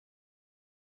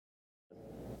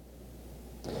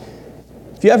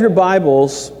If you have your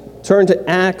Bibles, turn to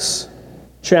Acts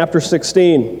chapter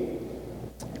 16.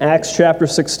 Acts chapter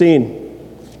 16.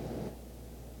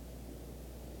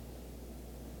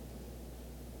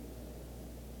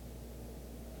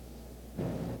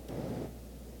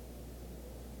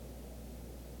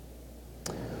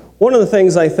 One of the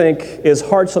things I think is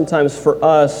hard sometimes for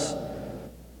us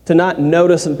to not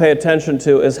notice and pay attention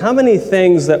to is how many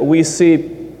things that we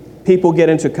see people get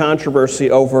into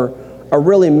controversy over are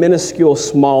really minuscule,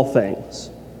 small things.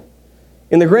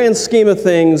 In the grand scheme of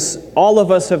things, all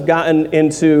of us have gotten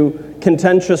into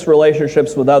contentious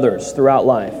relationships with others throughout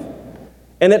life.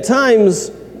 And at times,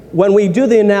 when we do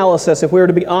the analysis, if we were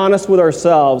to be honest with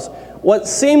ourselves, what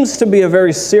seems to be a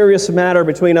very serious matter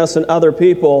between us and other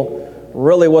people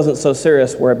really wasn't so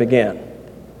serious where it began.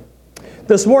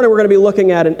 This morning we're going to be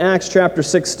looking at in Acts chapter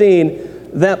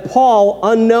 16 that Paul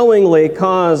unknowingly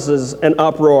causes an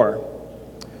uproar.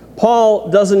 Paul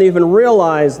doesn't even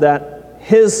realize that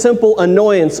his simple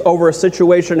annoyance over a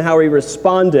situation, how he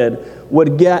responded,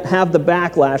 would have the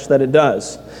backlash that it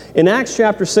does. In Acts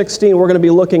chapter 16, we're going to be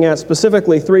looking at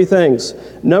specifically three things.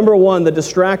 Number one, the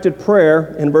distracted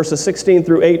prayer in verses 16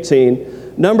 through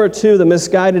 18. Number two, the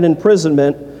misguided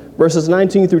imprisonment, verses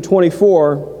 19 through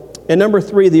 24. And number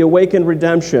three, the awakened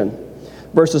redemption,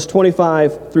 verses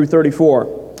 25 through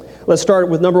 34. Let's start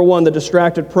with number one, the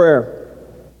distracted prayer,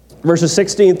 verses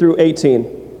 16 through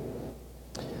 18.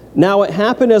 Now it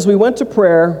happened as we went to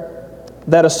prayer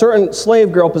that a certain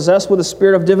slave girl possessed with a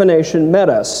spirit of divination met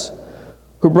us,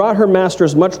 who brought her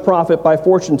masters much profit by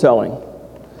fortune-telling.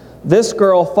 This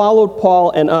girl followed Paul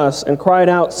and us and cried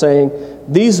out, saying,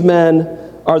 "These men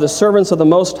are the servants of the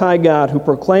Most High God, who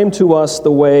proclaim to us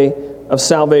the way of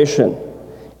salvation."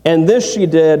 And this she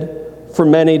did for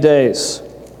many days.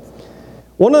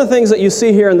 One of the things that you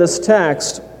see here in this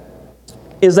text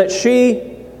is that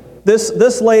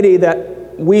this lady that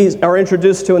we are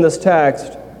introduced to in this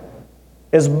text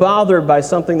is bothered by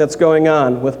something that's going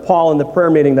on with Paul in the prayer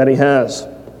meeting that he has.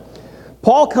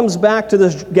 Paul comes back to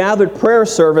this gathered prayer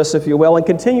service, if you will, and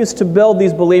continues to build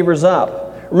these believers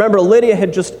up. Remember, Lydia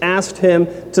had just asked him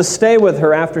to stay with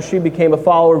her after she became a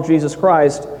follower of Jesus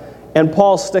Christ, and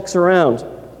Paul sticks around.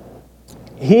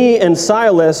 He and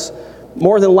Silas,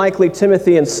 more than likely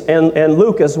Timothy and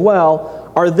Luke as well,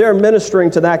 are there ministering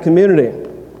to that community.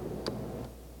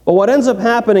 But what ends up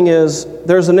happening is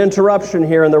there's an interruption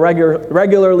here in the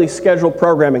regularly scheduled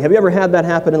programming. Have you ever had that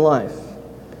happen in life?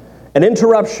 An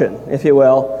interruption, if you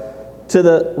will, to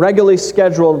the regularly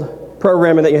scheduled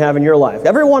programming that you have in your life.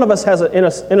 Every one of us has, in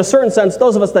a certain sense,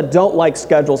 those of us that don't like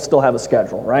schedules still have a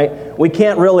schedule, right? We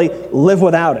can't really live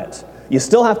without it. You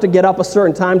still have to get up a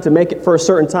certain time to make it for a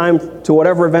certain time to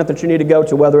whatever event that you need to go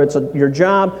to, whether it's your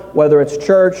job, whether it's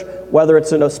church, whether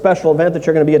it's in a special event that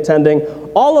you're going to be attending.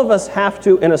 All of us have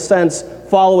to, in a sense,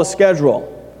 follow a schedule.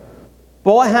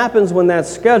 But what happens when that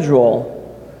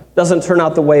schedule doesn't turn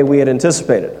out the way we had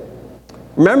anticipated?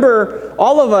 Remember,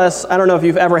 all of us, I don't know if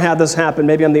you've ever had this happen,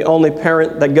 maybe I'm the only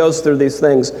parent that goes through these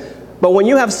things, but when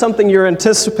you have something you're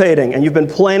anticipating and you've been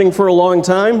planning for a long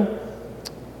time,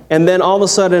 and then all of a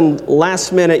sudden,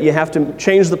 last minute, you have to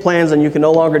change the plans and you can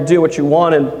no longer do what you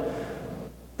wanted,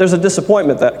 there's a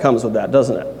disappointment that comes with that,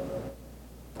 doesn't it?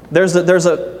 There's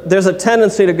a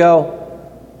tendency to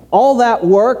go, all that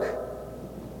work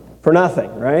for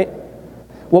nothing, right?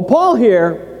 Well, Paul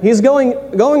here, he's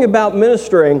going about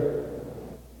ministering.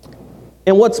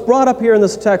 And what's brought up here in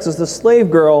this text is the slave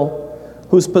girl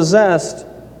who's possessed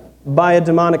by a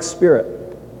demonic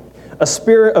spirit, a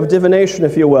spirit of divination,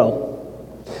 if you will.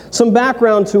 Some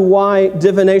background to why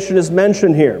divination is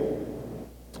mentioned here.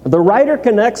 The writer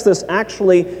connects this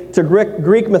actually to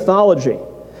Greek mythology,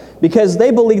 because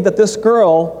they believe that this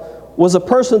girl was a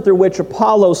person through which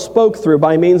Apollo spoke through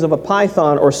by means of a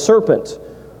python or serpent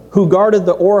who guarded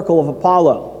the oracle of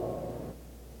Apollo.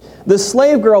 This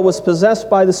slave girl was possessed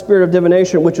by the spirit of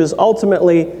divination, which is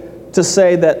ultimately to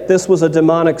say that this was a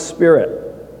demonic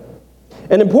spirit.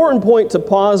 An important point to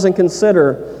pause and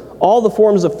consider, all the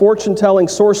forms of fortune-telling,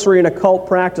 sorcery, and occult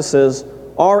practices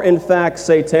are in fact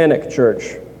satanic,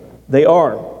 church. They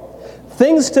are.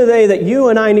 Things today that you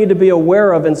and I need to be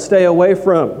aware of and stay away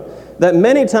from, that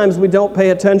many times we don't pay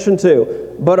attention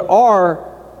to, but are,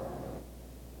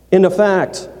 in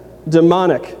fact,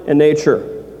 demonic in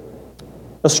nature.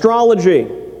 Astrology,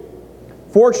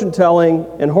 fortune-telling,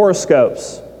 and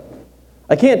horoscopes.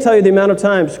 I can't tell you the amount of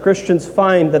times Christians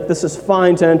find that this is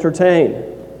fine to entertain.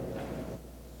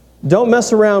 Don't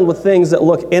mess around with things that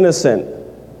look innocent,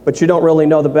 but you don't really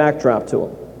know the backdrop to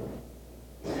them.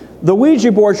 The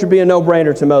Ouija board should be a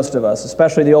no-brainer to most of us,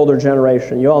 especially the older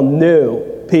generation. You all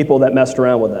knew people that messed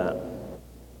around with that.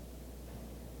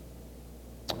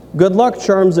 Good luck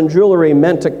charms and jewelry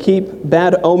meant to keep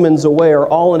bad omens away are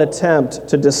all an attempt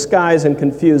to disguise and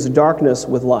confuse darkness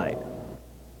with light.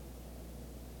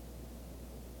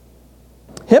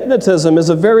 Hypnotism is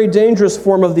a very dangerous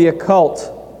form of the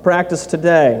occult practiced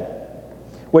today,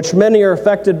 which many are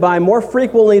affected by more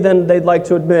frequently than they'd like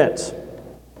to admit.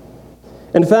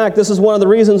 In fact, this is one of the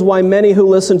reasons why many who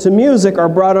listen to music are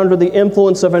brought under the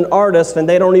influence of an artist and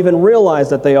they don't even realize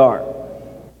that they are.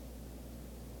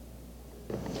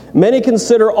 Many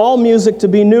consider all music to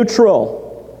be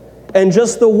neutral, and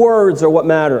just the words are what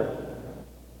matter.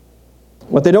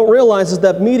 What they don't realize is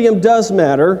that medium does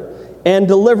matter, and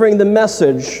delivering the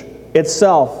message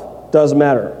itself does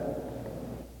matter.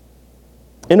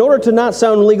 In order to not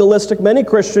sound legalistic, many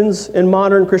Christians in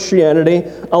modern Christianity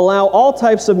allow all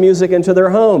types of music into their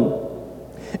home,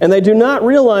 and they do not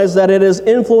realize that it is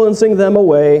influencing them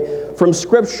away from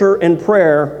Scripture and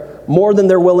prayer more than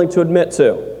they're willing to admit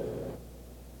to.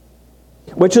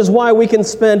 Which is why we can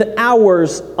spend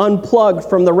hours unplugged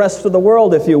from the rest of the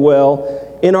world, if you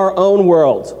will, in our own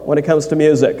world when it comes to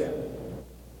music,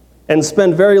 and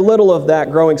spend very little of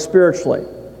that growing spiritually,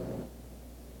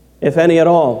 if any at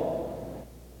all.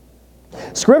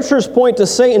 Scriptures point to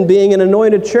Satan being an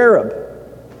anointed cherub,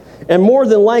 and more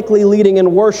than likely leading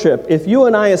in worship. If you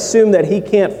and I assume that he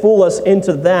can't fool us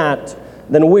into that,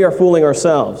 then we are fooling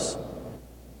ourselves.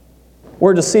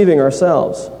 We're deceiving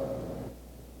ourselves.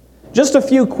 Just a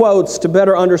few quotes to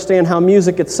better understand how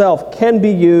music itself can be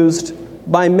used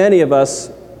by many of us,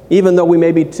 even though we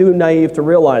may be too naive to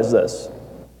realize this.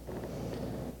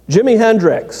 Jimi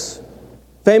Hendrix,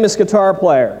 famous guitar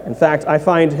player. In fact, I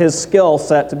find his skill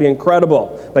set to be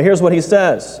incredible. But here's what he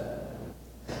says.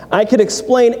 I could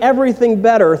explain everything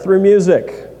better through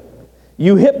music.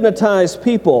 You hypnotize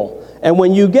people, and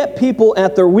when you get people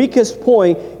at their weakest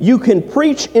point, you can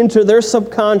preach into their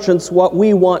subconscious what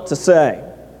we want to say.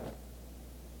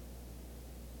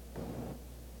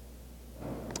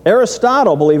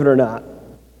 Aristotle, believe it or not,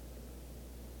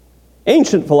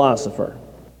 ancient philosopher,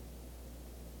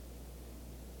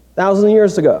 thousands of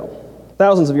years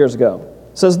ago,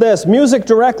 says this, music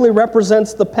directly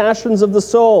represents the passions of the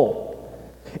soul.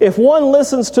 If one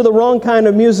listens to the wrong kind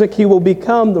of music, he will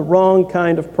become the wrong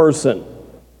kind of person.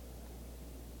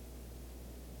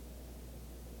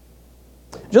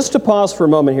 Just to pause for a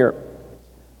moment here.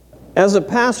 As a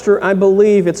pastor, I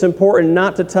believe it's important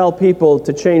not to tell people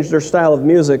to change their style of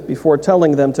music before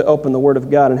telling them to open the Word of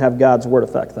God and have God's Word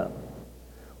affect them.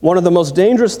 One of the most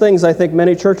dangerous things I think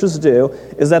many churches do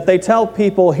is that they tell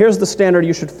people, here's the standard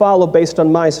you should follow based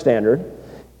on my standard,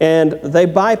 and they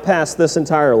bypass this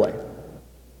entirely.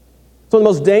 It's one of the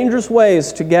most dangerous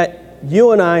ways to get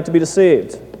you and I to be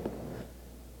deceived.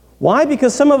 Why?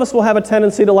 Because some of us will have a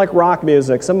tendency to like rock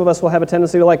music, some of us will have a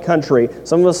tendency to like country,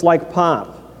 some of us like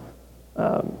pop.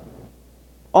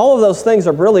 All of those things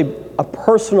are really a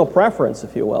personal preference,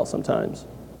 if you will, sometimes.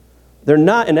 They're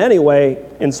not in any way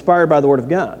inspired by the Word of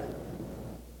God.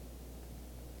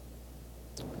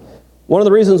 One of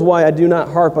the reasons why I do not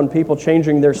harp on people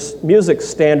changing their music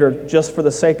standard just for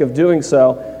the sake of doing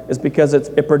so is because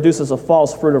it produces a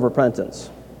false fruit of repentance.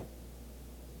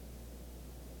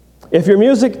 If your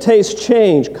music tastes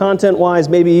change, content-wise,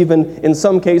 maybe even in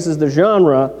some cases the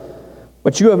genre,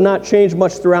 but you have not changed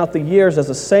much throughout the years as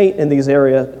a saint in these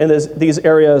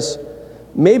areas,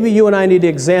 maybe you and I need to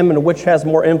examine which has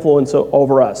more influence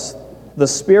over us, the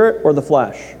Spirit or the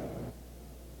flesh.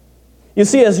 You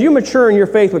see, as you mature in your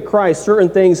faith with Christ, certain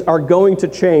things are going to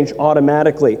change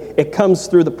automatically. It comes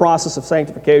through the process of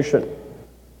sanctification.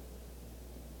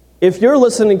 If you're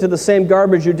listening to the same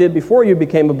garbage you did before you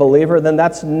became a believer, then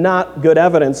that's not good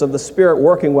evidence of the Spirit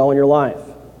working well in your life.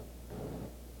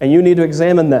 And you need to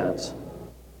examine that.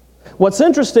 What's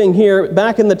interesting here,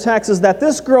 back in the text, is that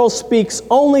this girl speaks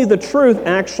only the truth,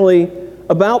 actually,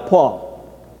 about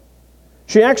Paul.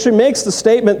 She actually makes the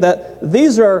statement that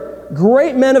these are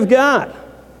great men of God.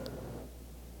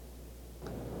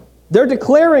 They're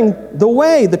declaring the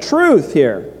way, the truth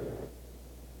here.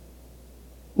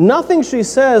 Nothing she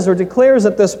says or declares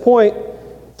at this point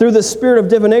through the spirit of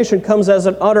divination comes as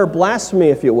an utter blasphemy,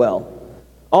 if you will.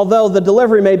 Although the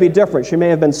delivery may be different. She may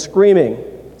have been screaming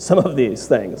some of these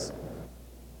things.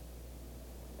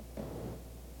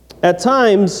 At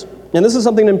times, and this is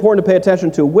something important to pay attention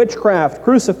to, witchcraft,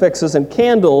 crucifixes, and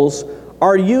candles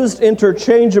are used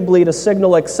interchangeably to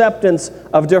signal acceptance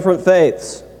of different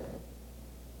faiths.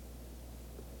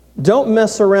 Don't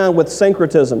mess around with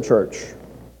syncretism, church.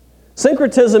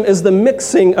 Syncretism is the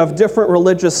mixing of different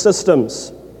religious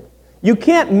systems. You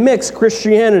can't mix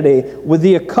Christianity with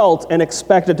the occult and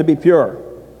expect it to be pure.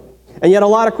 And yet a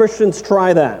lot of Christians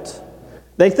try that.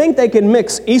 They think they can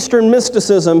mix Eastern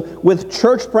mysticism with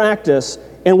church practice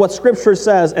and what Scripture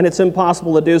says, and it's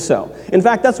impossible to do so. In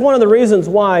fact, that's one of the reasons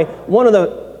why one of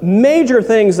the major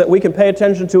things that we can pay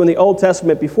attention to in the Old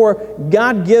Testament before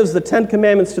God gives the Ten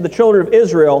Commandments to the children of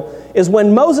Israel is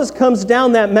when Moses comes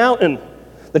down that mountain.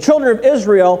 The children of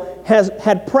Israel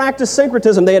had practiced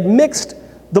syncretism. They had mixed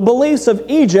the beliefs of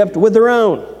Egypt with their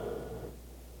own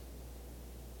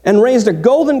and raised a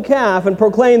golden calf and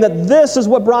proclaimed that this is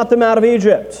what brought them out of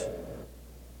Egypt,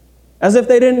 as if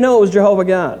they didn't know it was Jehovah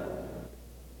God.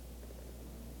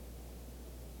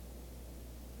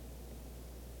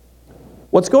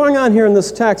 What's going on here in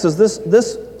this text is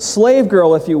this slave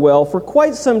girl, if you will, for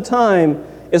quite some time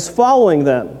is following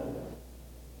them.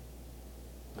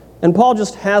 And Paul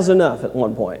just has enough at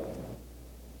one point.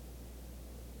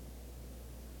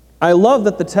 I love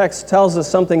that the text tells us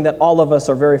something that all of us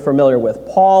are very familiar with.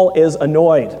 Paul is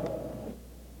annoyed.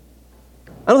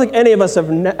 I don't think any of us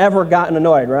have ever gotten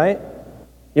annoyed, right?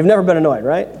 You've never been annoyed,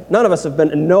 right? None of us have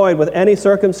been annoyed with any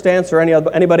circumstance or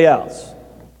anybody else.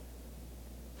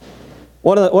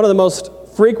 One of the most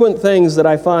frequent things that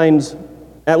I find,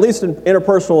 at least in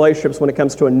interpersonal relationships when it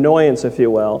comes to annoyance, if you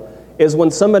will, is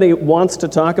when somebody wants to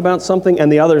talk about something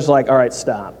and the other's like, all right,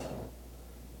 stop.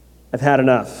 I've had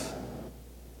enough.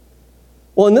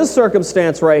 Well, in this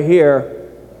circumstance right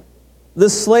here,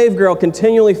 this slave girl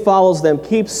continually follows them,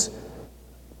 keeps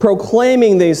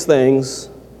proclaiming these things,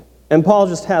 and Paul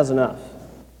just has enough.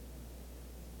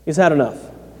 He's had enough.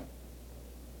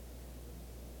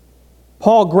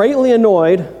 Paul, greatly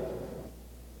annoyed,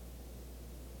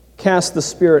 cast the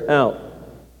spirit out.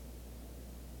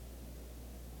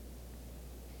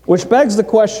 Which begs the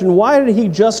question, why did he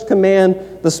just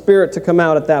command the spirit to come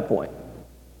out at that point?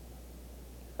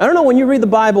 I don't know, when you read the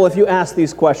Bible, if you ask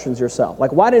these questions yourself,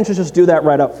 like, why didn't you just do that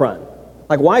right up front?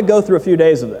 Like, why go through a few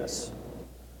days of this?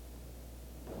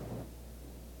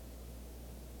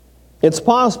 It's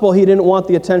possible he didn't want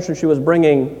the attention she was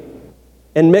bringing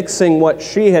and mixing what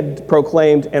she had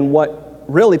proclaimed and what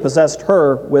really possessed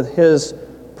her with his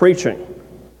preaching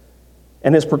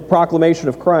and his proclamation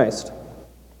of Christ.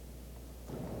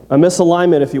 A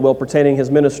misalignment, if you will, pertaining his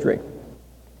ministry.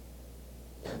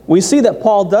 We see that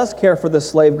Paul does care for this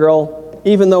slave girl,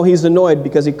 even though he's annoyed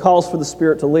because he calls for the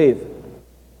Spirit to leave.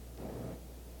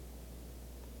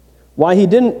 Why he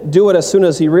didn't do it as soon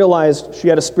as he realized she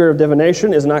had a spirit of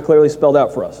divination is not clearly spelled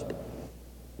out for us.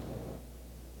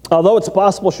 Although it's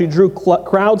possible she drew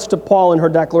crowds to Paul, and her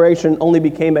declaration only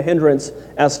became a hindrance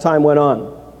as time went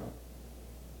on.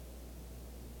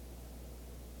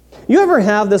 You ever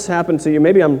have this happen to you?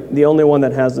 Maybe I'm the only one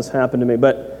that has this happen to me,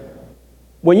 but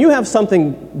when you have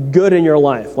something good in your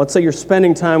life, let's say you're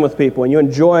spending time with people and you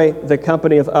enjoy the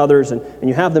company of others and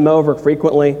you have them over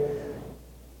frequently,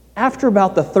 after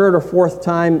about the third or fourth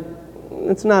time,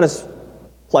 it's not as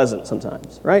pleasant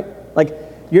sometimes, right? Like,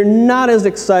 you're not as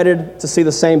excited to see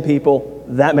the same people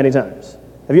that many times.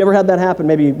 Have you ever had that happen?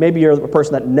 Maybe you're a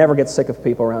person that never gets sick of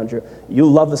people around you. You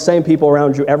love the same people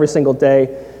around you every single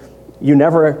day. You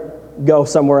never go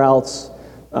somewhere else.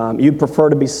 You prefer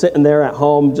to be sitting there at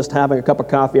home just having a cup of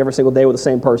coffee every single day with the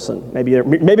same person. Maybe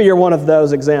you're one of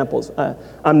those examples.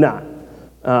 I'm not.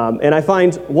 And I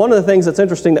find one of the things that's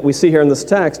interesting that we see here in this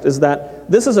text is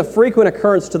that this is a frequent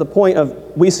occurrence to the point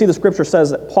of we see the Scripture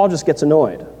says that Paul just gets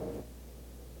annoyed.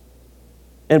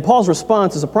 And Paul's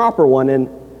response is a proper one in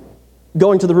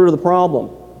going to the root of the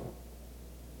problem.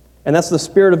 And that's the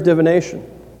spirit of divination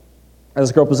that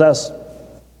this girl possessed.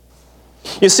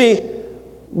 You see,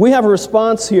 we have a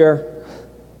response here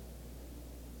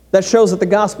that shows that the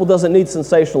gospel doesn't need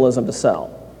sensationalism to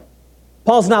sell.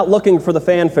 Paul's not looking for the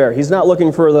fanfare. He's not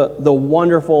looking for the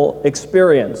wonderful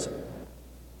experience.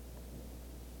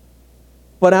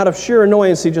 But out of sheer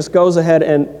annoyance, he just goes ahead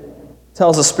and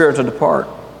tells the spirit to depart.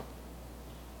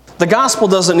 The gospel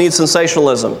doesn't need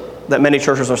sensationalism that many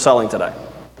churches are selling today.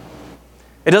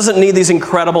 It doesn't need these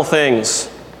incredible things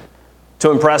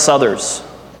to impress others.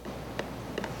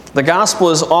 The gospel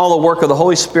is all the work of the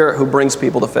Holy Spirit who brings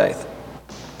people to faith.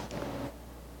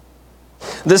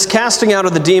 This casting out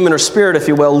of the demon or spirit, if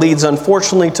you will, leads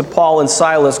unfortunately to Paul and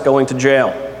Silas going to jail.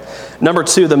 Number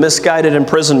 2, the misguided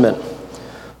imprisonment.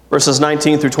 Verses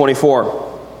 19 through 24.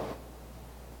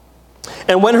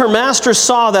 And when her masters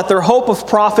saw that their hope of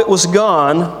profit was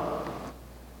gone,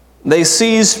 they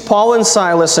seized Paul and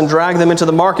Silas and dragged them into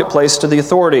the marketplace to the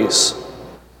authorities.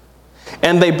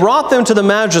 And they brought them to the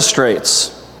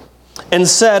magistrates and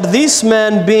said, "These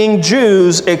men, being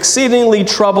Jews, exceedingly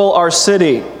trouble our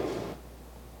city.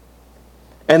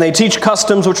 And they teach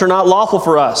customs which are not lawful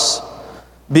for us,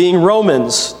 being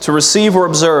Romans, to receive or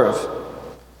observe."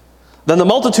 Then the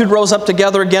multitude rose up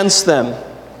together against them,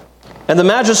 And the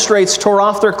magistrates tore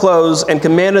off their clothes and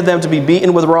commanded them to be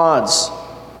beaten with rods.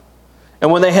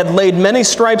 And when they had laid many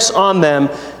stripes on them,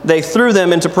 they threw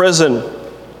them into prison,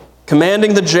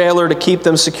 commanding the jailer to keep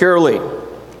them securely.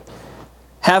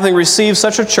 Having received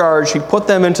such a charge, he put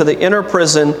them into the inner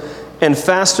prison and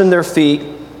fastened their feet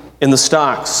in the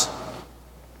stocks.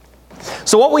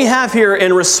 So what we have here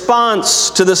in response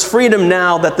to this freedom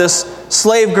now that this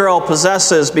slave girl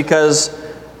possesses, because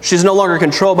she's no longer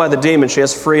controlled by the demon, she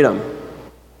has freedom.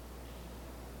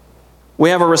 We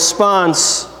have a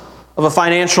response of a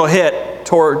financial hit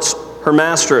towards her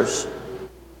masters.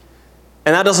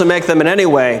 And that doesn't make them in any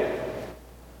way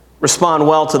respond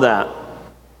well to that.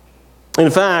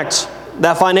 In fact,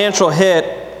 that financial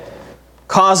hit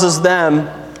causes them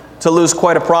to lose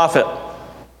quite a profit.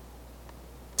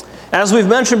 As we've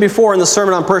mentioned before in the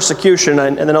Sermon on Persecution,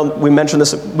 and then we mentioned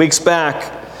this weeks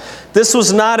back, this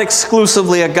was not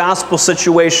exclusively a gospel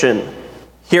situation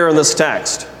here in this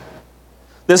text.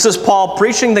 This is Paul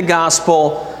preaching the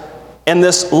gospel, and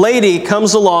this lady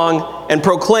comes along and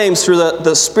proclaims through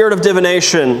the spirit of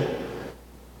divination,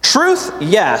 truth,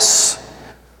 yes,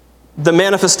 the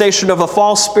manifestation of a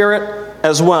false spirit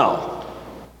as well.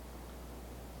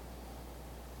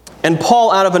 And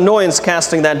Paul, out of annoyance,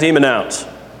 casting that demon out.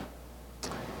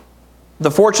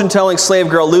 The fortune-telling slave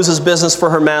girl loses business for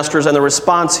her masters, and the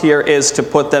response here is to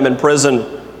put them in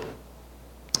prison.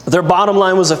 Their bottom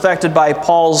line was affected by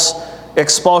Paul's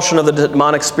expulsion of the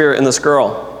demonic spirit in this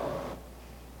girl.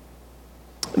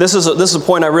 This is a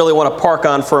point I really want to park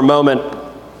on for a moment,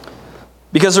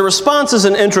 because the response is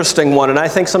an interesting one, and I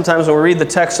think sometimes when we read the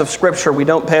text of Scripture, we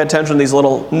don't pay attention to these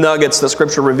little nuggets that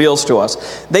Scripture reveals to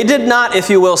us. They did not, if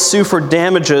you will, sue for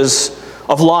damages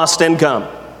of lost income.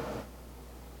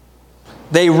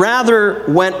 They rather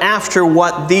went after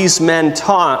what these men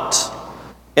taught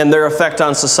and their effect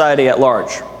on society at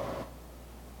large.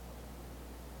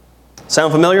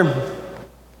 Sound familiar?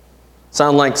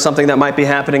 Sound like something that might be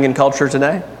happening in culture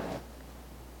today?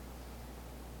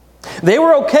 They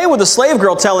were okay with the slave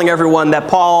girl telling everyone that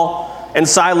Paul and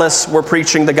Silas were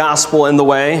preaching the gospel in the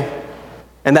way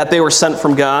and that they were sent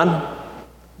from God.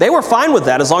 They were fine with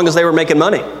that as long as they were making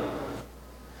money.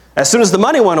 As soon as the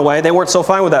money went away, they weren't so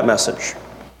fine with that message.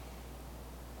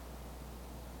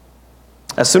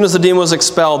 As soon as the demon was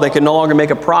expelled, they could no longer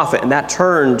make a profit, and that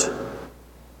turned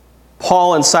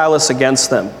Paul and Silas against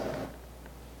them.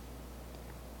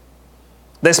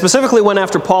 They specifically went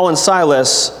after Paul and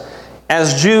Silas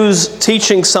as Jews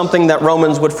teaching something that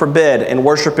Romans would forbid and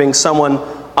worshiping someone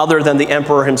other than the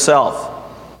emperor himself.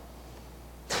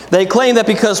 They claimed that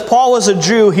because Paul was a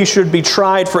Jew, he should be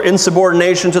tried for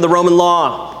insubordination to the Roman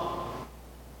law.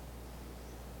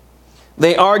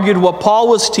 They argued what Paul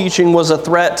was teaching was a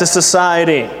threat to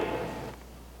society.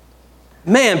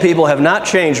 Man, people have not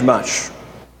changed much.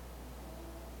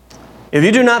 If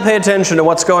you do not pay attention to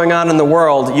what's going on in the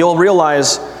world, you'll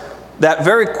realize that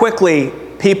very quickly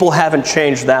people haven't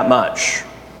changed that much.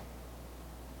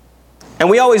 And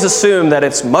we always assume that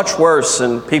it's much worse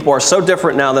and people are so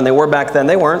different now than they were back then.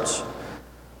 They weren't.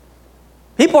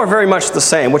 People are very much the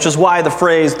same, which is why the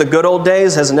phrase, the good old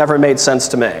days, has never made sense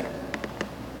to me.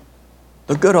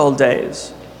 The good old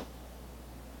days.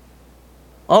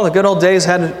 Well, the good old days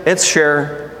had its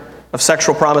share of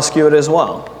sexual promiscuity as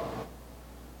well.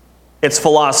 Its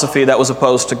philosophy that was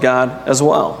opposed to God as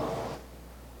well.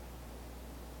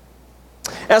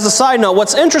 As a side note,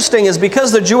 what's interesting is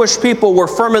because the Jewish people were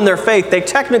firm in their faith, they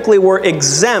technically were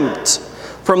exempt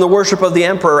from the worship of the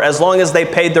emperor as long as they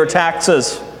paid their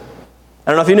taxes.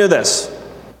 I don't know if you knew this.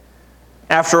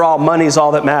 After all, money's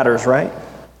all that matters, right?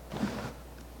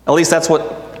 At least that's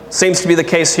what seems to be the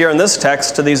case here in this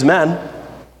text to these men.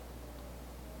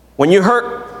 When you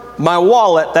hurt my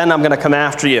wallet, then I'm going to come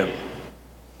after you.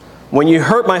 When you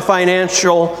hurt my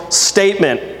financial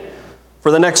statement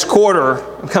for the next quarter,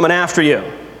 I'm coming after you.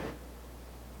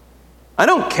 I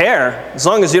don't care as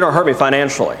long as you don't hurt me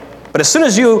financially. But as soon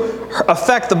as you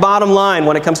affect the bottom line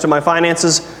when it comes to my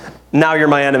finances, now you're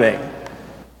my enemy.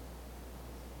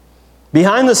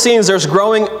 Behind the scenes, there was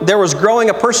growing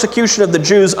a persecution of the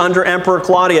Jews under Emperor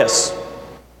Claudius,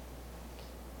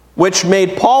 which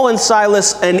made Paul and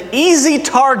Silas an easy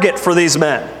target for these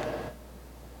men.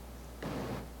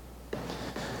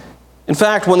 In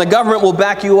fact, when the government will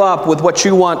back you up with what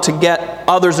you want to get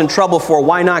others in trouble for,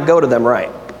 why not go to them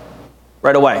right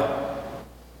away?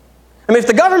 I mean, if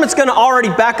the government's going to already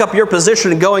back up your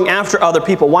position in going after other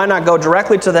people, why not go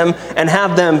directly to them and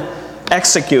have them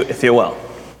execute, if you will?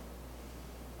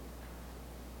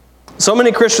 So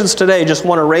many Christians today just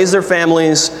want to raise their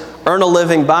families, earn a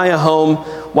living, buy a home,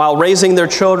 while raising their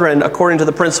children according to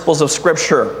the principles of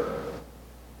Scripture.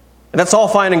 And that's all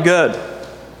fine and good.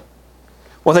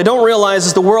 What they don't realize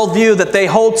is the worldview that they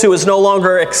hold to is no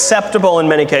longer acceptable in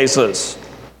many cases.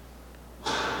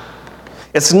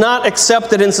 It's not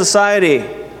accepted in society.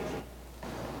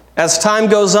 As time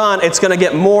goes on, it's going to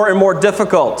get more and more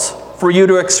difficult for you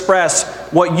to express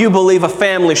what you believe a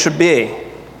family should be.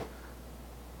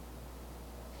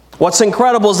 What's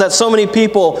incredible is that so many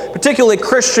people, particularly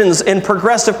Christians in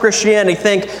progressive Christianity,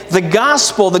 think the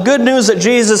gospel, the good news that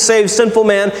Jesus saves sinful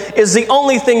man, is the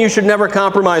only thing you should never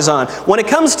compromise on. When it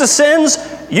comes to sins,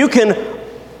 you can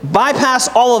bypass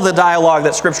all of the dialogue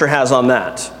that Scripture has on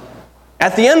that.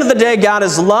 At the end of the day, God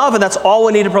is love, and that's all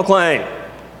we need to proclaim.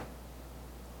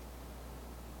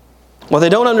 What they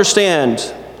don't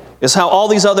understand is how all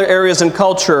these other areas in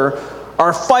culture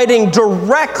are fighting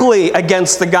directly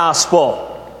against the gospel.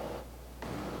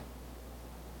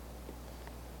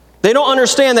 They don't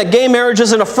understand that gay marriage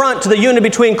is an affront to the unity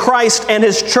between Christ and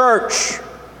His church,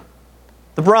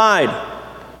 the bride.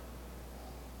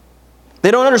 They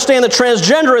don't understand that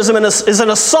transgenderism is an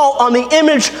assault on the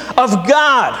image of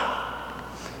God,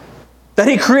 that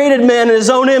He created man in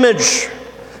His own image.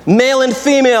 Male and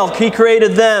female, He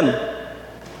created them.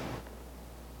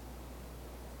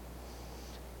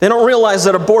 They don't realize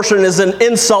that abortion is an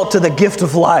insult to the gift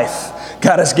of life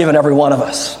God has given every one of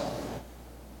us.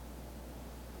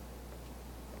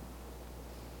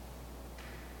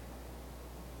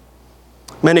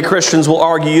 Many Christians will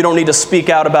argue you don't need to speak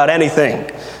out about anything.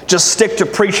 Just stick to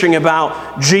preaching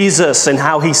about Jesus and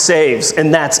how He saves,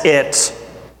 and that's it.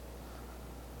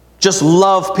 Just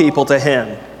love people to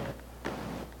Him.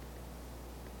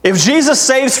 If Jesus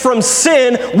saves from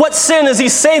sin, what sin is He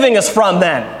saving us from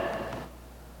then?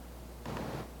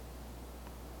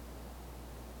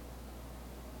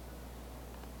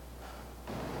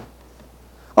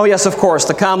 Oh yes, of course,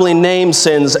 the commonly named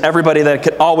sins, everybody that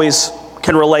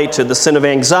can relate to, the sin of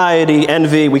anxiety,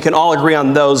 envy, we can all agree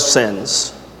on those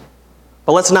sins.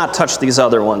 But let's not touch these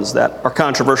other ones that are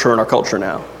controversial in our culture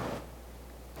now.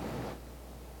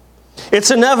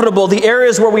 It's inevitable, the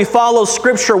areas where we follow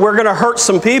Scripture, we're going to hurt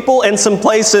some people and some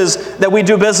places that we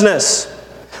do business.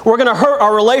 We're going to hurt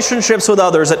our relationships with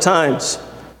others at times,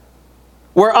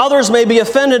 where others may be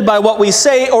offended by what we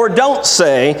say or don't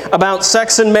say about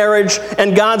sex and marriage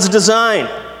and God's design.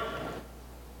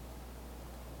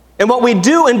 And what we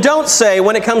do and don't say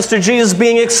when it comes to Jesus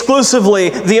being exclusively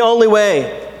the only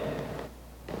way.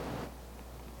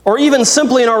 Or even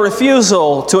simply in our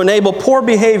refusal to enable poor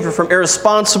behavior from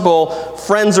irresponsible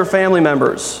friends or family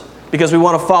members because we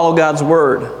want to follow God's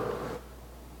Word.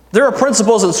 There are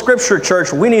principles in Scripture,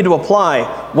 church, we need to apply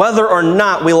whether or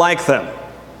not we like them.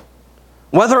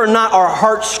 Whether or not our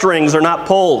heartstrings are not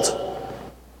pulled.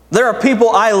 There are people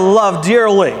I love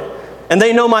dearly, and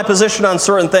they know my position on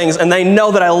certain things, and they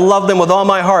know that I love them with all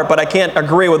my heart, but I can't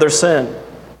agree with their sin.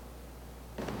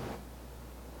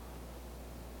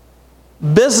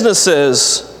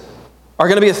 Businesses are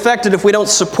going to be affected if we don't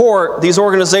support these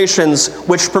organizations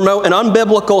which promote an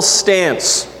unbiblical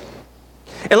stance.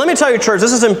 And let me tell you, church,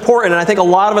 this is important, and I think a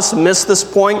lot of us miss this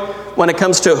point when it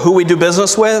comes to who we do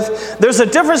business with. There's a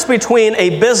difference between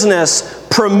a business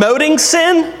promoting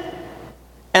sin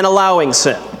and allowing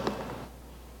sin.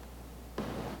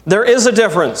 There is a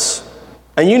difference,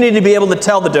 and you need to be able to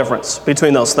tell the difference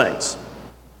between those things.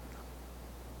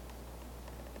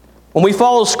 When we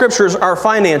follow Scriptures, our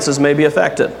finances may be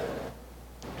affected.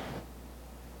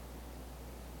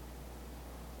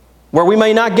 Where we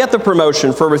may not get the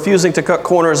promotion for refusing to cut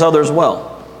corners others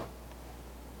will.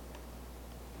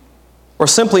 Or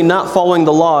simply not following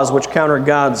the laws which counter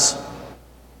God's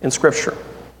in Scripture.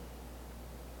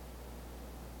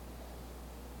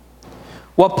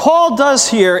 What Paul does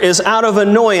here is out of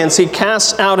annoyance, he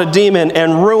casts out a demon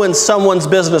and ruins someone's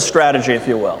business strategy, if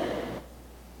you will.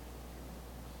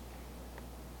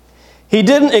 He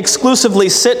didn't exclusively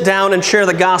sit down and share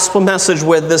the gospel message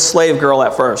with this slave girl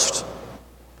at first,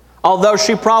 although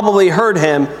she probably heard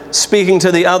him speaking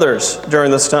to the others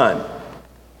during this time.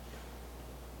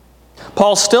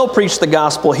 Paul still preached the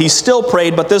gospel, he still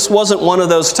prayed, but this wasn't one of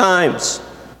those times.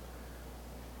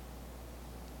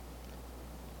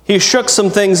 He shook some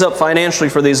things up financially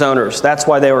for these owners. That's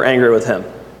why they were angry with him.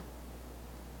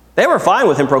 They were fine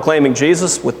with him proclaiming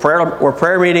Jesus with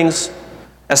prayer meetings.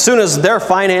 As soon as their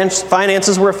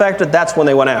finances were affected, that's when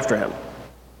they went after him.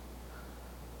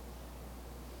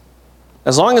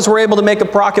 As long as we're able to make a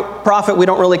profit, we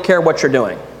don't really care what you're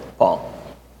doing, Paul.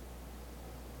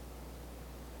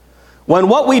 When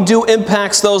what we do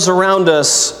impacts those around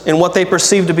us in what they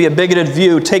perceive to be a bigoted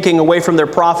view, taking away from their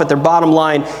profit, their bottom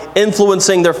line,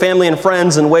 influencing their family and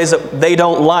friends in ways that they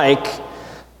don't like,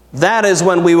 that is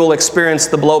when we will experience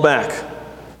the blowback.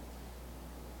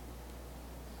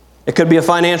 It could be a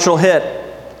financial hit.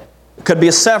 It could be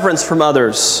a severance from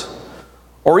others,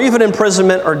 or even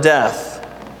imprisonment or death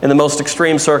in the most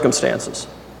extreme circumstances.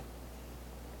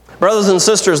 Brothers and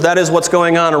sisters, that is what's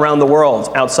going on around the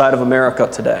world outside of America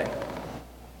today.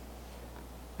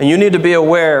 And you need to be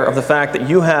aware of the fact that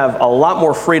you have a lot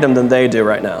more freedom than they do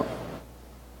right now.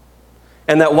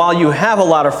 And that while you have a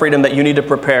lot of freedom, that you need to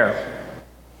prepare.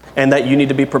 And that you need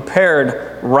to be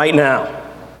prepared right now.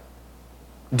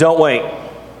 Don't wait.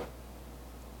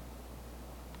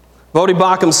 Vodi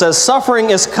Bakum says, suffering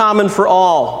is common for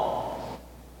all.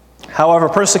 However,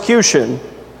 persecution,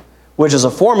 which is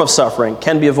a form of suffering,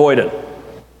 can be avoided.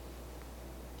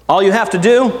 All you have to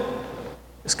do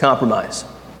is compromise.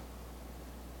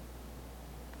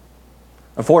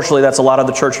 Unfortunately, that's a lot of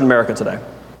the church in America today.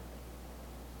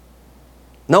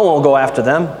 No one will go after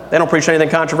them. They don't preach anything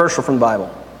controversial from the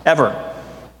Bible, ever.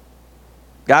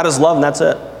 God is love, and that's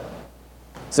it.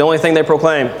 It's the only thing they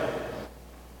proclaim.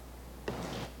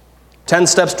 10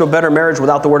 steps to a better marriage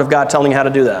without the Word of God telling you how to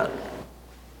do that.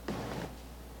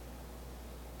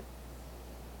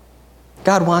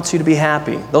 God wants you to be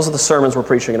happy. Those are the sermons we're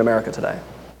preaching in America today.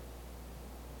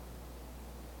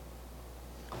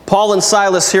 Paul and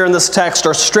Silas here in this text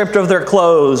are stripped of their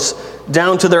clothes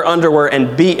down to their underwear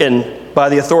and beaten by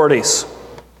the authorities.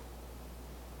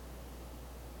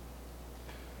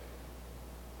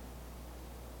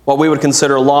 What we would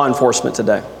consider law enforcement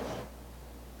today.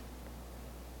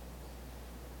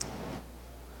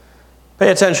 Pay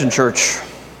attention, church.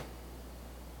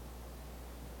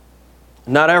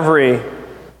 Not every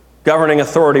governing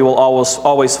authority will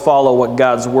always follow what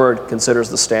God's Word considers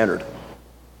the standard.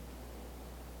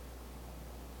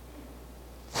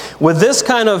 With this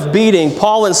kind of beating,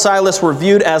 Paul and Silas were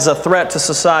viewed as a threat to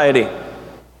society.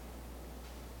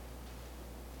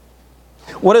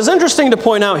 What is interesting to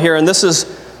point out here, and this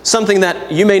is something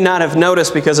that you may not have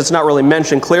noticed because it's not really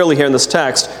mentioned clearly here in this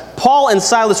text, Paul and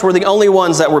Silas were the only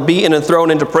ones that were beaten and thrown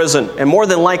into prison. And more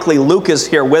than likely, Luke is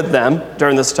here with them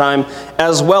during this time,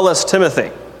 as well as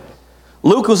Timothy.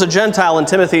 Luke was a Gentile, and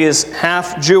Timothy is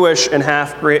half Jewish and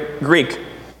half Greek.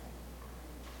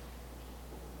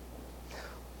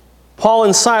 Paul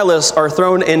and Silas are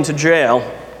thrown into jail,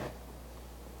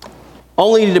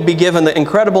 only to be given the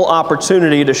incredible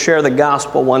opportunity to share the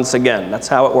gospel once again. That's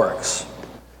how it works.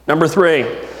 Number 3,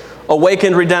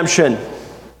 awakened redemption.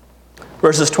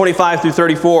 Verses 25 through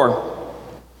 34.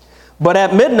 But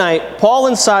at midnight, Paul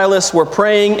and Silas were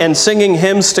praying and singing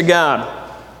hymns to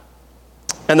God,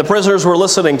 and the prisoners were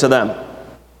listening to them.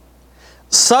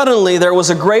 Suddenly there was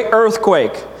a great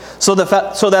earthquake, so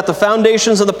that the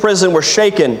foundations of the prison were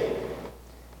shaken.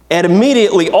 And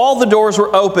immediately all the doors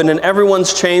were opened and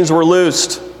everyone's chains were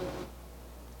loosed.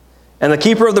 And the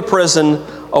keeper of the prison,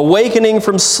 awakening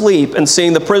from sleep and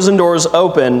seeing the prison doors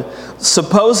open,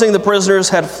 supposing the prisoners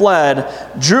had fled,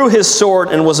 drew his sword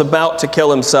and was about to kill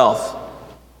himself.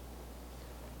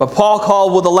 But Paul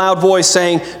called with a loud voice,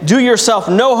 saying, "Do yourself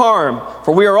no harm,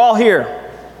 for we are all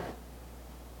here."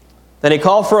 Then he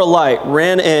called for a light,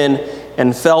 ran in,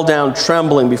 and fell down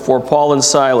trembling before Paul and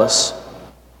Silas.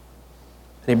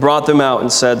 And he brought them out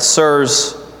and said,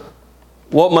 "Sirs,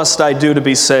 what must I do to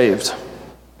be saved?"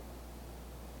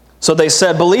 So they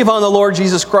said, "Believe on the Lord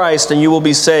Jesus Christ, and you will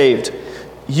be saved,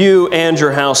 you and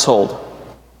your household."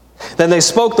 Then they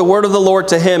spoke the word of the Lord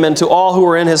to him and to all who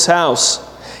were in his house.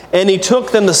 And he took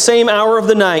them the same hour of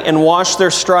the night and washed their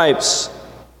stripes.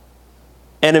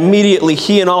 And immediately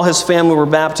he and all his family were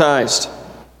baptized.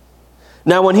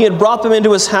 Now when he had brought them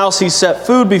into his house, he set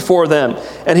food before them,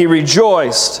 and he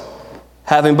rejoiced,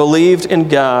 having believed in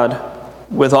God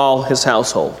with all his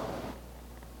household.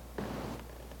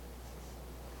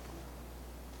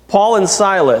 Paul and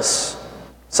Silas,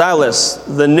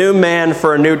 the new man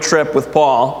for a new trip with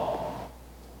Paul,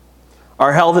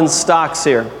 are held in stocks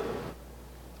here.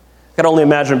 I can only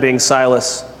imagine being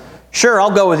Silas. "Sure,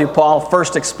 I'll go with you, Paul.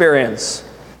 First experience.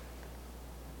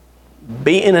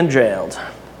 Beaten and jailed."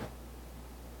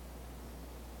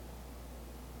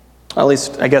 At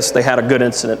least, I guess they had a good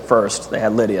incident first. They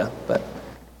had Lydia, but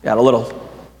got a little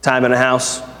time in the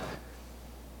house.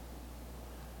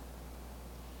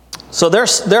 So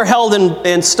they're held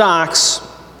in stocks,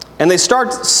 and they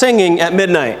start singing at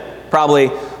midnight.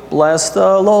 Probably, "Bless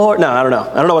the Lord." No, I don't know.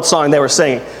 I don't know what song they were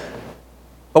singing.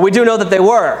 But we do know that they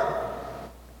were,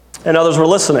 and others were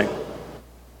listening.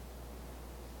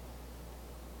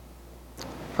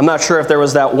 I'm not sure if there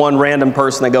was that one random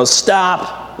person that goes,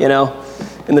 "Stop,"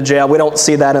 in the jail. We don't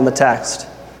see that in the text.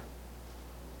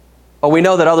 But we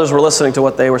know that others were listening to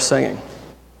what they were singing.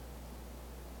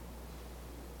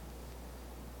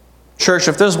 Church,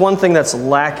 if there's one thing that's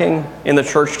lacking in the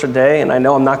church today, and I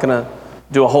know I'm not going to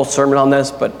do a whole sermon on this,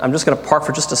 but I'm just going to park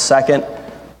for just a second.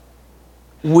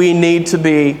 We need to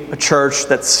be a church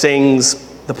that sings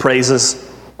the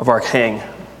praises of our King.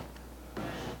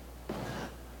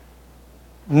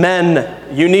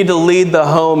 Men, you need to lead the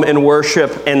home in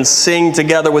worship and sing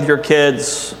together with your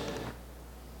kids.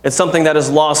 It's something that is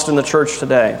lost in the church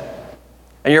today.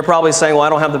 And you're probably saying, well, I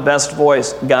don't have the best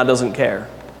voice. God doesn't care.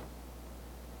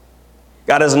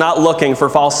 God is not looking for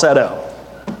falsetto.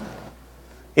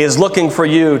 He is looking for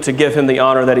you to give him the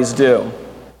honor that he's due.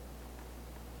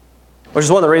 Which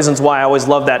is one of the reasons why I always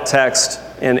love that text,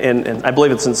 and I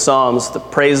believe it's in Psalms, to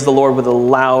praise the Lord with a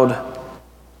loud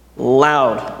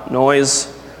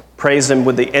noise. Praise him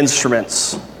with the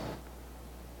instruments.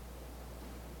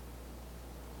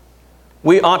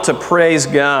 We ought to praise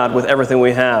God with everything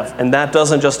we have, and that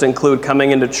doesn't just include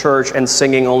coming into church and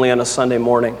singing only on a Sunday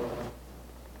morning.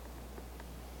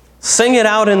 Sing it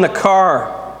out in the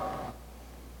car.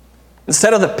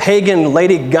 Instead of the pagan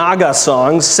Lady Gaga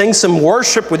songs, sing some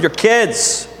worship with your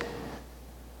kids.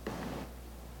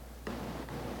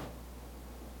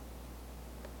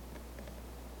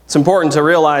 It's important to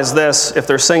realize this, if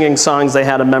they're singing songs they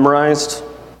had them memorized.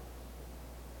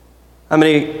 How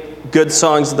many good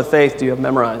songs of the faith do you have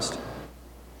memorized?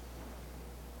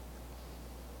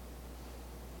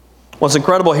 What's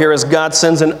incredible here is God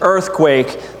sends an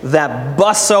earthquake that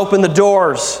busts open the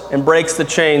doors and breaks the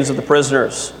chains of the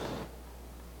prisoners.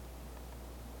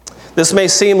 This may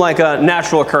seem like a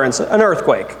natural occurrence, an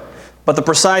earthquake, but the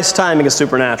precise timing is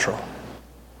supernatural.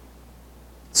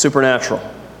 Supernatural.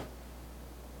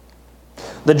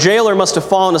 The jailer must have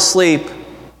fallen asleep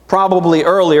probably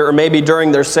earlier or maybe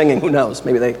during their singing. Who knows?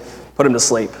 Maybe they put him to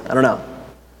sleep. I don't know.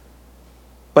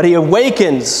 But he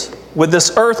awakens with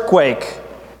this earthquake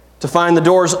to find the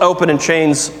doors open and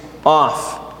chains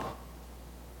off.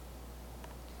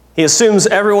 He assumes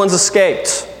everyone's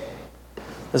escaped.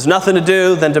 There's nothing to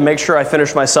do than to make sure I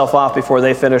finish myself off before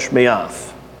they finish me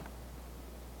off.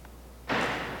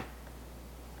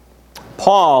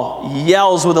 Paul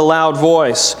yells with a loud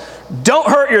voice, "Don't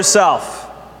hurt yourself.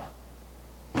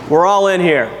 We're all in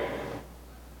here.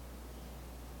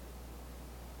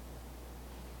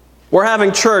 We're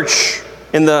having church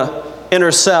in the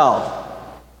inner cell."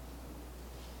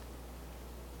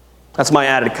 That's my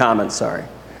added comment, sorry.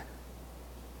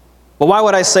 Well, why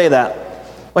would I say that?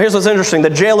 Well, here's what's interesting. The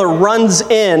jailer runs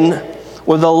in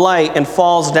with a light and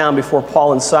falls down before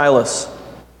Paul and Silas.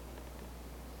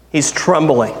 He's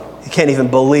trembling. He can't even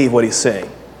believe what he's seeing.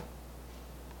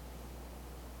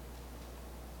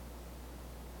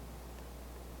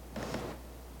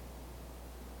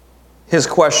 His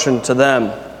question to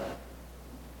them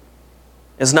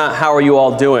is not, "How are you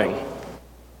all doing?"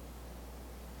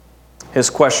 His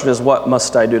question is, "What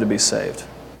must I do to be saved?"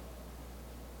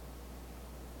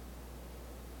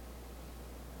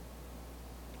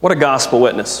 What a gospel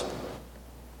witness.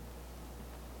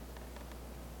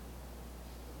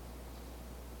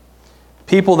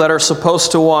 People that are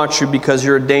supposed to watch you because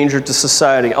you're a danger to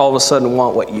society all of a sudden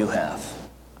want what you have.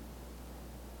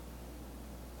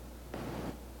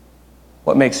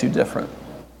 What makes you different?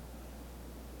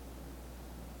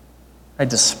 I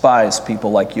despise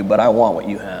people like you, but I want what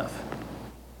you have.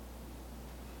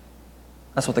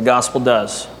 That's what the gospel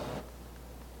does.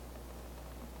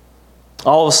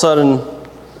 All of a sudden,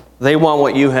 they want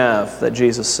what you have that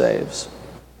Jesus saves.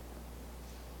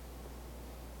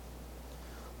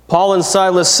 Paul and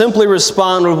Silas simply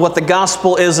respond with what the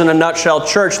gospel is in a nutshell.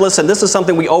 Church, listen, this is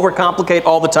something we overcomplicate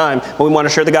all the time when we want to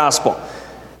share the gospel.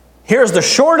 Here's the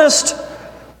shortest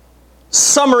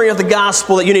summary of the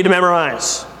gospel that you need to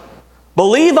memorize.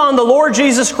 Believe on the Lord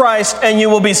Jesus Christ and you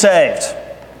will be saved.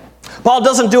 Paul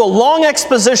doesn't do a long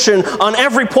exposition on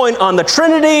every point on the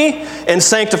Trinity and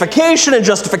sanctification and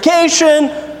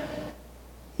justification.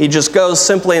 He just goes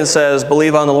simply and says,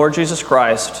 believe on the Lord Jesus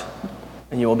Christ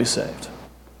and you will be saved.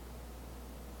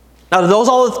 Now, do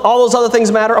all those other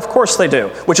things matter? Of course they do,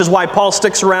 which is why Paul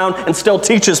sticks around and still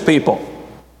teaches people.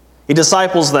 He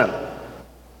disciples them.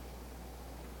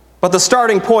 But the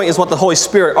starting point is what the Holy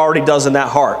Spirit already does in that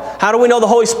heart. How do we know the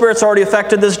Holy Spirit's already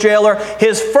affected this jailer?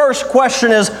 His first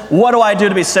question is, what do I do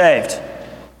to be saved?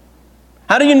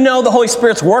 How do you know the Holy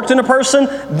Spirit's worked in a person?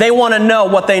 They want to know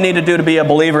what they need to do to be a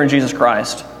believer in Jesus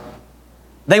Christ.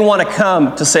 They want to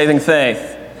come to saving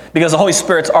faith because the Holy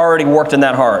Spirit's already worked in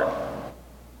that heart.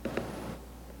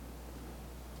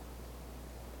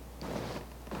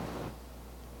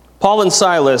 Paul and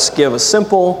Silas give a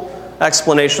simple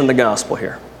explanation of the gospel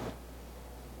here.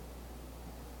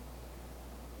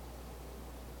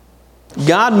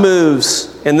 God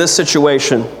moves in this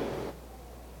situation,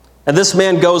 and this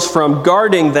man goes from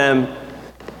guarding them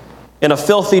in a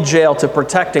filthy jail to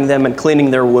protecting them and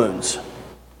cleaning their wounds.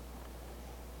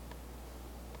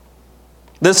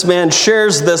 This man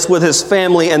shares this with his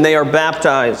family, and they are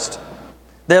baptized.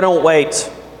 They don't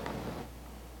wait.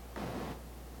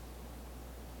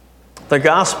 The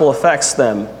gospel affects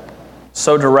them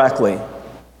so directly,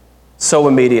 so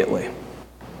immediately.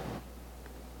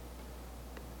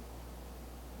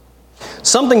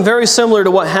 Something very similar to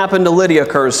what happened to Lydia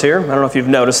occurs here. I don't know if you've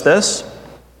noticed this.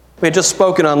 We had just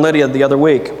spoken on Lydia the other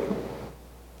week.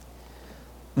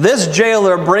 This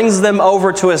jailer brings them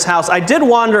over to his house. I did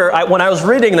wonder, when I was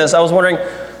reading this, I was wondering,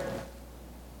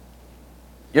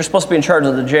 you're supposed to be in charge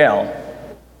of the jail.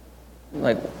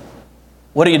 Like,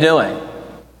 what are you doing?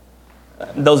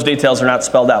 Those details are not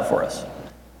spelled out for us.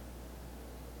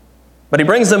 But he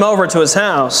brings them over to his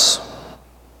house.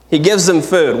 He gives them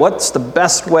food. What's the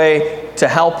best way to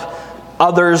help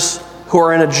others who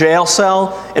are in a jail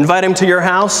cell? Invite them to your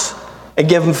house and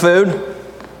give them food.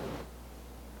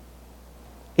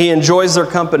 He enjoys their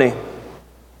company.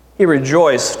 He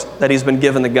rejoiced that he's been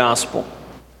given the gospel.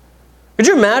 Could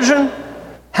you imagine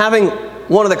having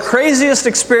one of the craziest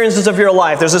experiences of your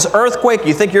life? There's this earthquake.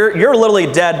 You think you're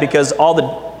literally dead because all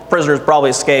the prisoners probably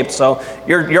escaped, so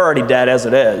you're already dead as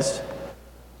it is.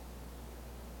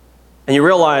 And you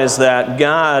realize that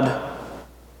God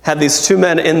had these two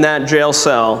men in that jail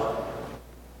cell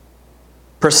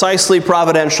precisely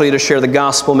providentially to share the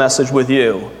gospel message with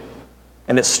you,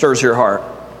 and it stirs your heart.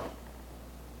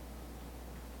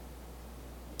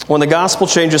 When the gospel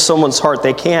changes someone's heart,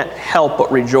 they can't help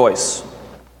but rejoice,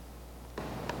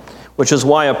 which is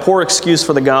why a poor excuse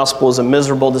for the gospel is a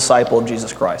miserable disciple of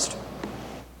Jesus Christ.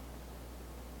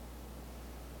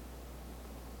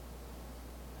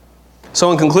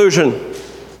 So in conclusion,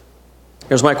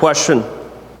 here's my question.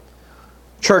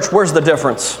 Church, where's the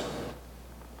difference?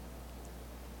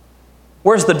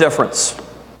 Where's the difference?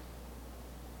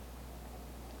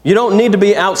 You don't need to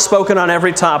be outspoken on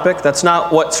every topic. That's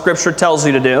not what Scripture tells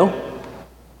you to do.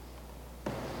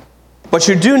 But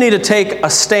you do need to take a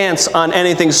stance on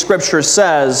anything Scripture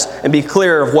says and be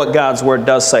clear of what God's Word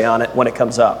does say on it when it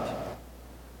comes up.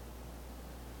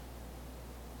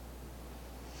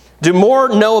 Do more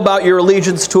know about your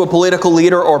allegiance to a political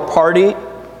leader or party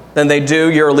than they do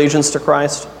your allegiance to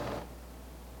Christ?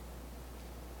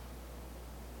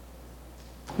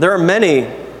 There are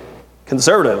many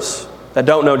conservatives that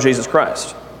don't know Jesus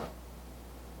Christ.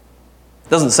 It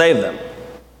doesn't save them.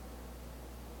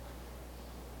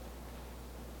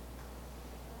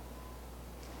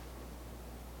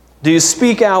 Do you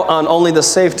speak out on only the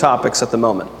safe topics at the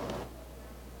moment?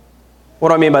 What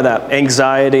do I mean by that?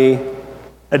 Anxiety,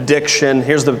 addiction.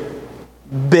 Here's the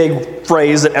big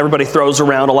phrase that everybody throws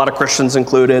around, a lot of Christians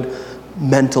included,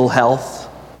 mental health.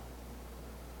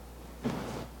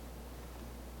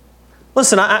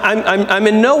 Listen, I'm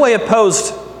in no way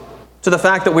opposed to the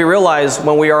fact that we realize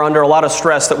when we are under a lot of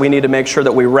stress that we need to make sure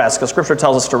that we rest, because Scripture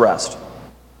tells us to rest.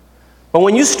 But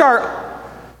when you start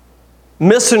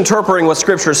misinterpreting what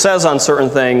Scripture says on certain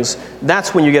things,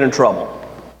 that's when you get in trouble.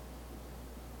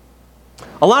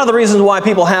 A lot of the reasons why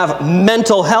people have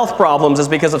mental health problems is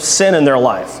because of sin in their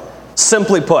life.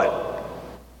 Simply put,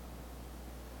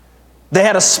 they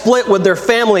had a split with their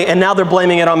family and now they're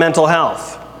blaming it on mental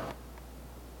health.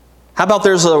 How about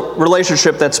there's a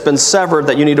relationship that's been severed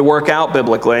that you need to work out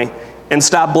biblically and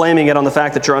stop blaming it on the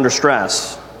fact that you're under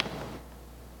stress?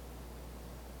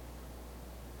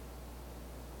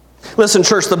 Listen,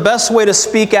 church, the best way to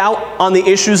speak out on the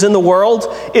issues in the world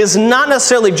is not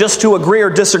necessarily just to agree or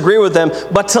disagree with them,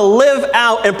 but to live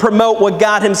out and promote what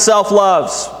God Himself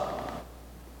loves.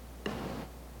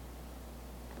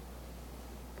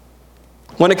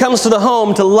 When it comes to the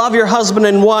home, to love your husband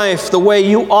and wife the way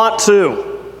you ought to.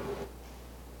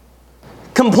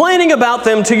 Complaining about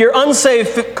them to your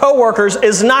unsaved coworkers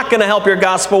is not going to help your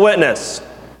gospel witness,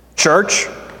 church.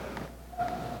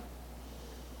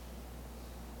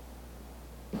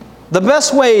 The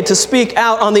best way to speak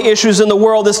out on the issues in the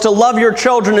world is to love your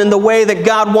children in the way that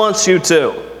God wants you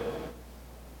to.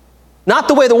 Not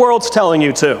the way the world's telling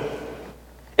you to.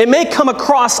 It may come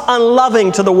across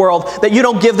unloving to the world that you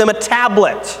don't give them a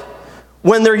tablet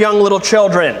when they're young little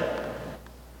children.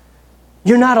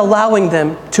 You're not allowing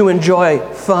them to enjoy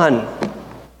fun.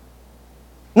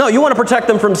 No, you want to protect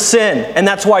them from sin, and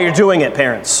that's why you're doing it,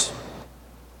 parents. And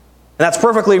that's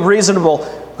perfectly reasonable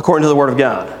according to the Word of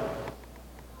God.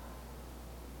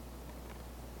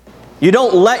 You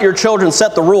don't let your children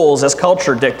set the rules as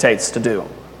culture dictates to do.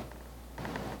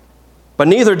 But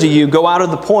neither do you go out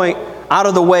of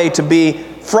the way to be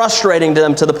frustrating to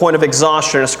them to the point of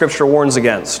exhaustion, as Scripture warns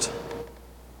against.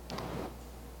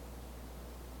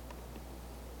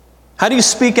 How do you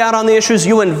speak out on the issues?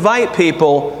 You invite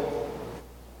people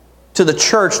to the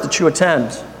church that you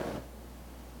attend.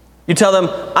 You tell them,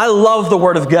 I love the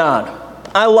Word of God.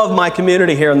 I love my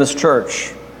community here in this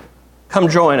church. Come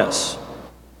join us.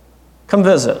 Come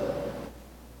visit.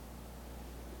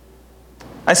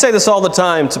 I say this all the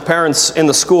time to parents in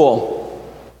the school.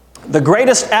 The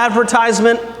greatest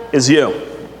advertisement is you.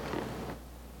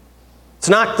 It's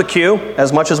not the Q,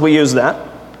 as much as we use that.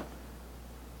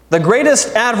 The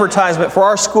greatest advertisement for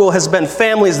our school has been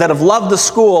families that have loved the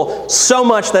school so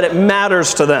much that it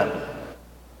matters to them.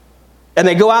 And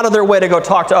they go out of their way to go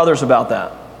talk to others about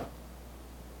that.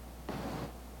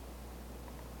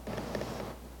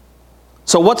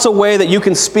 So what's a way that you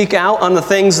can speak out on the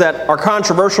things that are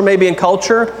controversial maybe in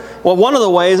culture? Well, one of the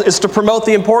ways is to promote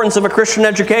the importance of a Christian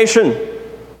education.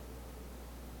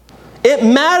 It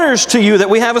matters to you that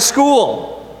we have a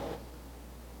school.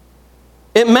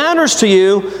 It matters to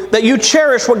you that you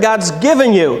cherish what God's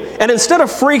given you. And instead of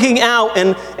freaking out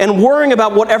and worrying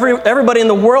about what everybody in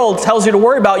the world tells you to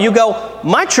worry about, you go,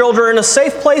 my children are in a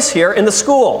safe place here in the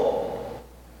school.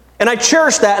 And I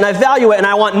cherish that and I value it and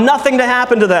I want nothing to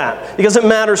happen to that because it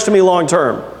matters to me long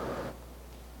term.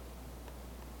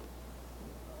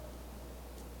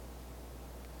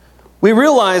 We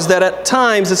realize that at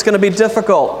times it's going to be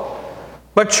difficult.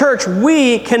 But church,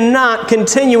 we cannot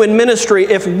continue in ministry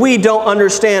if we don't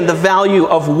understand the value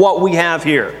of what we have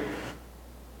here.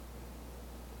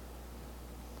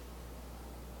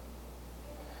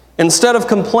 Instead of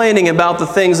complaining about the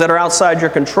things that are outside your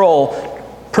control,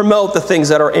 promote the things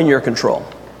that are in your control.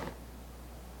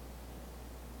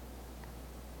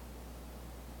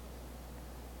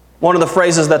 One of the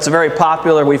phrases that's very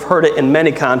popular, we've heard it in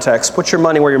many contexts, put your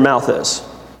money where your mouth is.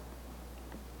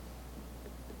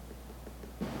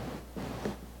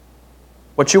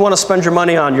 What you want to spend your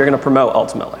money on, you're going to promote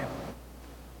ultimately.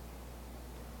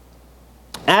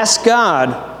 Ask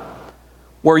God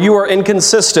where you are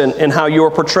inconsistent in how you are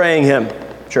portraying Him,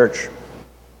 church.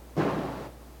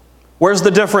 Where's the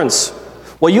difference?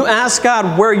 Well, you ask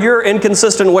God where you're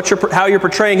inconsistent in how you're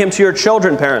portraying Him to your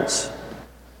children, parents.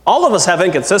 All of us have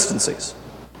inconsistencies.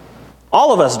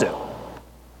 All of us do.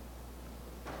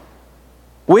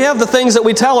 We have the things that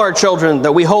we tell our children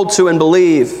that we hold to and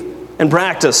believe and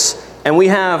practice, and we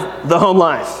have the home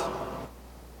life.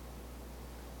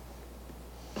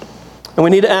 And we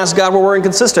need to ask God where we're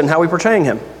inconsistent in how we're portraying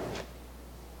Him.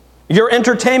 Your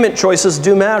entertainment choices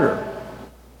do matter.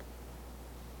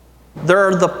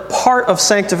 They're the part of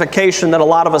sanctification that a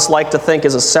lot of us like to think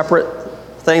is a separate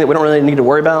thing that we don't really need to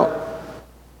worry about.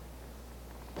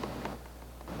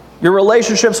 Your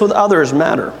relationships with others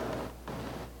matter.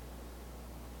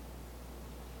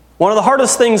 One of the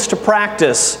hardest things to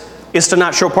practice is to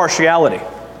not show partiality.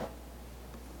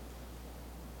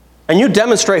 And you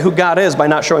demonstrate who God is by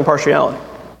not showing partiality.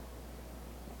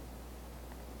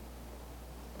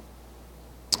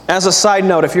 As a side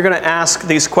note, if you're going to ask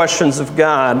these questions of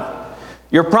God,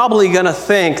 you're probably going to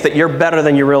think that you're better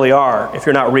than you really are if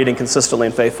you're not reading consistently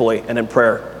and faithfully and in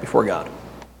prayer before God.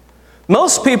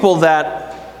 Most people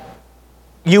that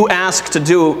you ask to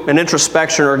do an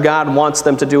introspection or God wants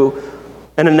them to do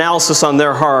an analysis on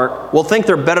their heart will think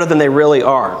they're better than they really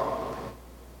are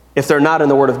if they're not in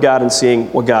the Word of God and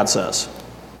seeing what God says.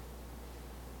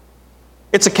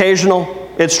 It's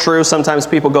occasional, it's true, sometimes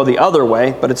people go the other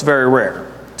way, but it's very rare.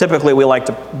 Typically we like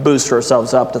to boost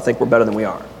ourselves up to think we're better than we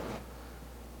are.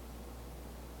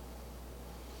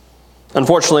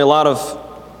 Unfortunately, a lot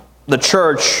of the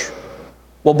church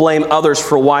will blame others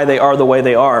for why they are the way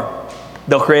they are.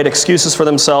 They'll create excuses for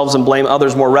themselves and blame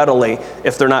others more readily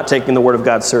if they're not taking the Word of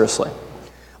God seriously.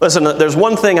 Listen, there's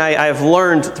one thing I've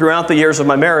learned throughout the years of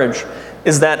my marriage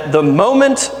is that the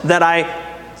moment that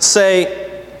I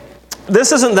say,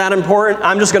 this isn't that important,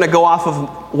 I'm just going to go off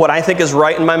of what I think is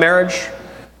right in my marriage,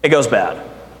 it goes bad.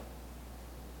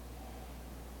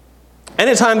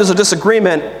 Anytime there's a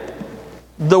disagreement,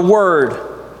 the Word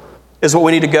is what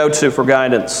we need to go to for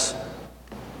guidance.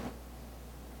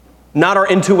 Not our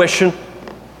intuition,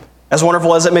 as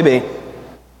wonderful as it may be.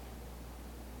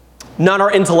 Not our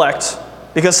intellect,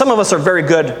 because some of us are very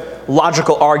good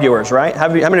logical arguers, right? How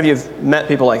many of you have met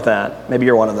people like that? Maybe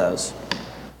you're one of those.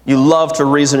 You love to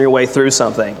reason your way through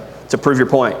something to prove your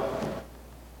point.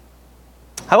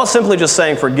 How about simply just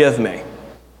saying, forgive me?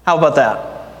 How about that?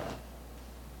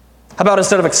 How about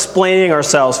instead of explaining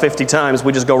ourselves 50 times,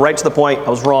 we just go right to the point, I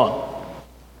was wrong.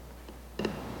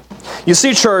 You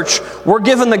see, church, we're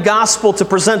given the gospel to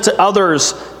present to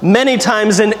others many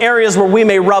times in areas where we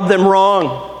may rub them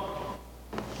wrong,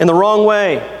 in the wrong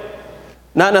way,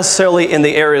 not necessarily in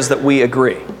the areas that we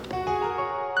agree.